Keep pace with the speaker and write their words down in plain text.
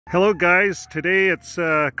Hello guys, today it's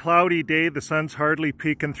a cloudy day, the sun's hardly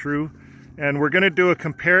peeking through, and we're going to do a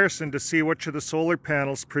comparison to see which of the solar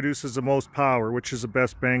panels produces the most power, which is the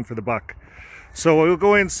best bang for the buck. So we'll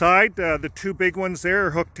go inside. The two big ones there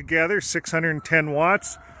are hooked together, 610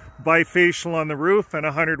 watts, bifacial on the roof and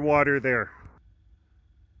 100 watt there.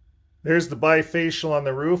 There's the bifacial on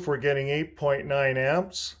the roof, we're getting 8.9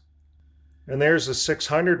 amps. And there's the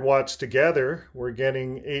 600 watts together, we're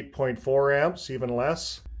getting 8.4 amps, even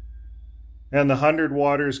less. And the 100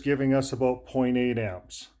 watt is giving us about 0.8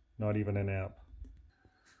 amps, not even an amp.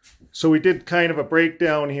 So we did kind of a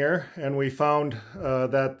breakdown here, and we found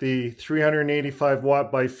that the 385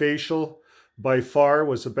 watt bifacial by far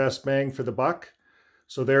was the best bang for the buck.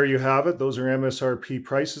 So there you have it. Those are MSRP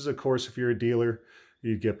prices. Of course, if you're a dealer,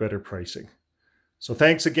 you'd get better pricing. So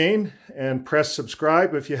thanks again, and press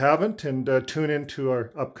subscribe if you haven't, and tune in to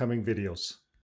our upcoming videos.